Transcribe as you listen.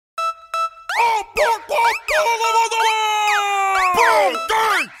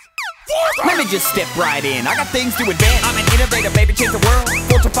Let me just step right in, I got things to advance. I'm an innovator, baby, change the world.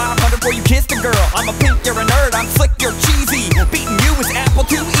 Fortune 500 before you kiss the girl. I'm a pink, you're a nerd, I'm slick, you're cheesy. Beating you is Apple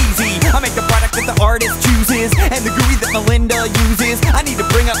too easy. I make the product that the artist chooses, and the GUI that Melinda uses. I need to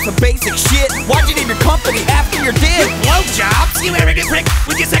bring up some basic shit. Why'd you name your company after your dick? Blowjobs, you arrogant prick.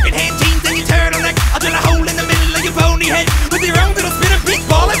 With your second-hand jeans and your turtleneck, I'll drill a hole in the middle of your bony head with your own little spinning beach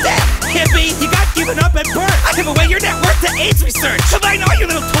ball of death. Hippie, you got given up at birth. I give away your net worth to AIDS research. Combine all your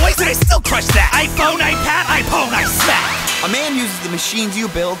little toys and I still crush that. iPhone, iPad, iPhone, I smack. A man uses the machines you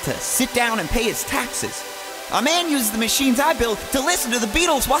build to sit down and pay his taxes. A man uses the machines I build to listen to the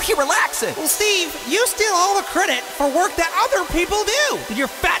Beatles while he relaxes. Well, Steve, you steal all the credit for work that other people do. Did your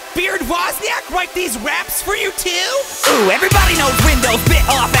fat beard Wozniak write these raps for you too? Ooh, everybody knows Windows bit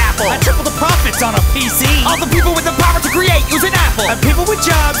off Apple. I triple the profits on a PC. All the people with the power to create use an Apple. And people with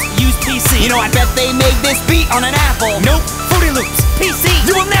jobs use PC. You know, I bet they made this beat on an Apple. Nope, Fruity Loops, PC.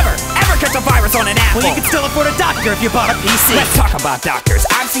 You will never, ever catch a virus on an Apple. Well, you can still afford a doctor if you bought a PC. Let's talk about doctors.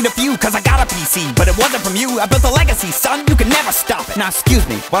 I've seen a few cause I got a PC, but it wasn't from you. I built a legacy, son. You can never stop it. Now excuse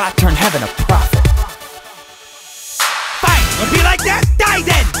me while I turn heaven a profit. Fine, wanna be like that? Die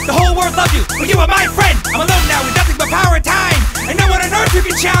then! The whole world loves you, but you are my friend. I'm alone now with nothing but power and time, and no one on earth who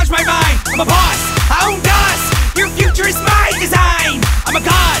can challenge my mind. I'm a boss, I own DOS. Your future is my design. I'm a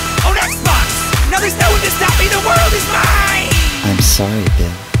god, own Xbox. Now there's no one to stop me, the world is mine. I'm sorry, Bill.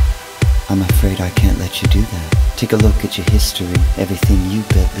 I'm afraid I can't let you do that. Take a look at your history. Everything you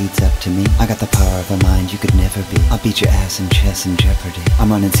built leads up to me. I got the power of a mind you could never be. I'll beat your ass in chess and Jeopardy.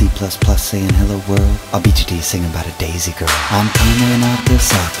 I'm running C++ saying hello world. I'll beat you till you're singing about a daisy girl. I'm coming out the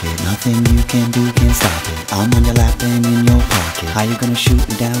socket. Nothing you can do can stop it. I'm on your lap and in your pocket. How you gonna shoot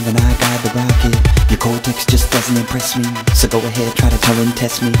me down when I got the rocket? Your Cortex just doesn't impress me. So go ahead, try to Turing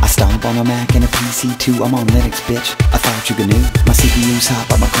test me. I stomp on a Mac and a PC too. I'm on Linux, bitch. I thought you knew. My CPU's hot,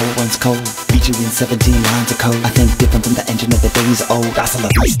 but my core runs cold. Beat you in 17 lines of code. I think different from the engine of the days old. Hasta la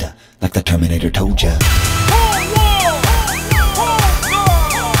vista, like the Terminator told ya.